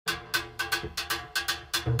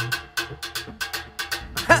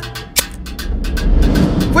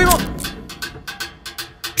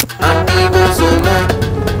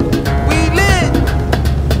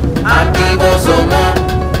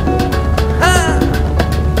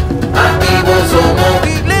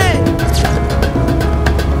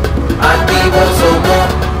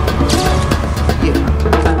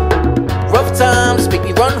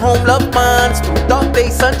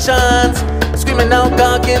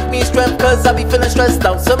give me strength, cause I be feeling stressed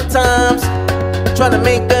out sometimes. Trying to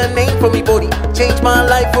make a name for me, body. Change my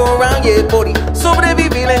life around, yeah, body.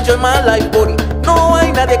 Sobrevivir, enjoy my life, body. No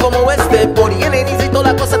hay nadie como este body. It ain't easy,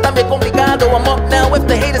 toda la cosa tan bien complicado. I'm up now with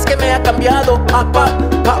the haters que me ha cambiado. Pop up,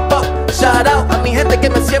 pop up, shout out a mi gente que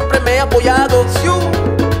me siempre me ha apoyado.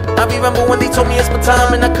 I remember when they told me it's my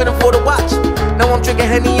time and I couldn't afford a watch. Now I'm drinking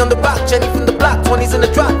Henny on the rock, Jenny from the block, 20s in the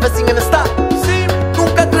drop, vesting in the stock. Sí,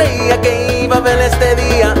 nunca creía que iba a ver este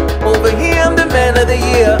día. Over here I'm the man of the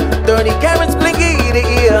year. 30 carats blinky the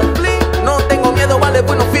ear. No tengo miedo, vale,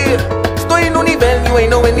 pues no fear. Estoy en un nivel, you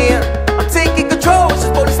ain't nowhere near. I'm taking control, it's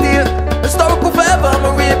just body steer. Historical forever, I'm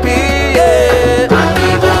a repeat, yeah.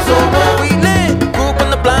 Activo somos, we lit. Group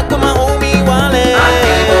on the block with my homie Wallet.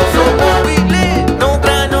 Activo somos, we lit. No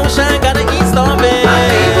grind, no shine, gotta eat starving.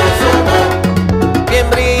 Activo somos, bien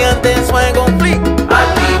brillante, swag on fleek.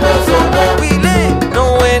 Activo somos, we lit.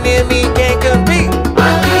 No enemy can compete.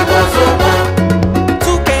 Activo somos,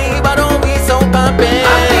 2K jibaro, we so poppin'.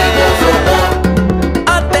 Activo somos,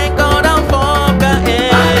 I thank God I'm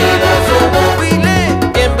forgotten. Activo somos, we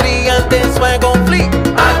lit. Bien brillante, swag on fleek.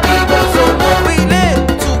 Activo somos, we lit.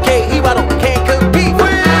 2K jibaro, can't compete.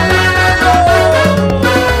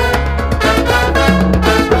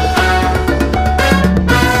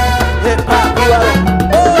 HipHop Jibarito.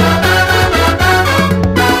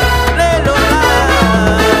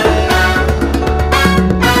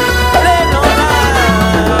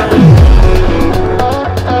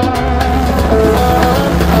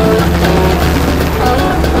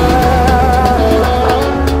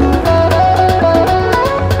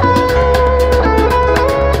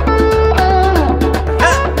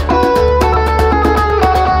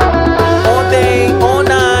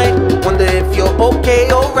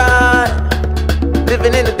 Okay, alright.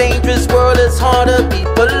 Living in a dangerous world, it's hard to be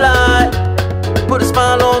polite. Put a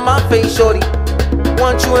smile on my face, shorty.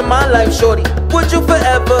 Want you in my life, shorty. Would you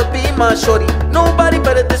forever be my shorty? Nobody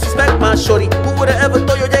better disrespect my shorty. Who would've ever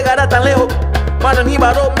thought yo llegara tan lejos? Para un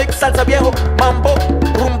jibaro, mix salsa viejo. Mambo,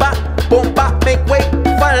 rumba, bomba, make way.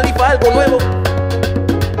 Finally for algo nuevo.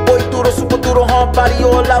 Boy duro, super duro, hard body,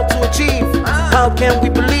 all out to achieve. How can we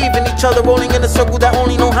believe in each other, rolling in a circle that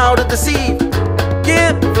only know how to deceive?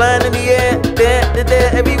 Yeah, flying in the air,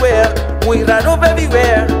 there, everywhere. Muy raro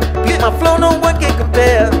everywhere. Get my flow, no one can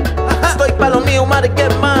compare. Estoy pa' lo mío, might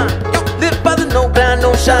get mine. Live by the no grind,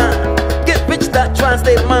 no shine. Get rich, that try and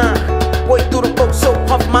stay mine.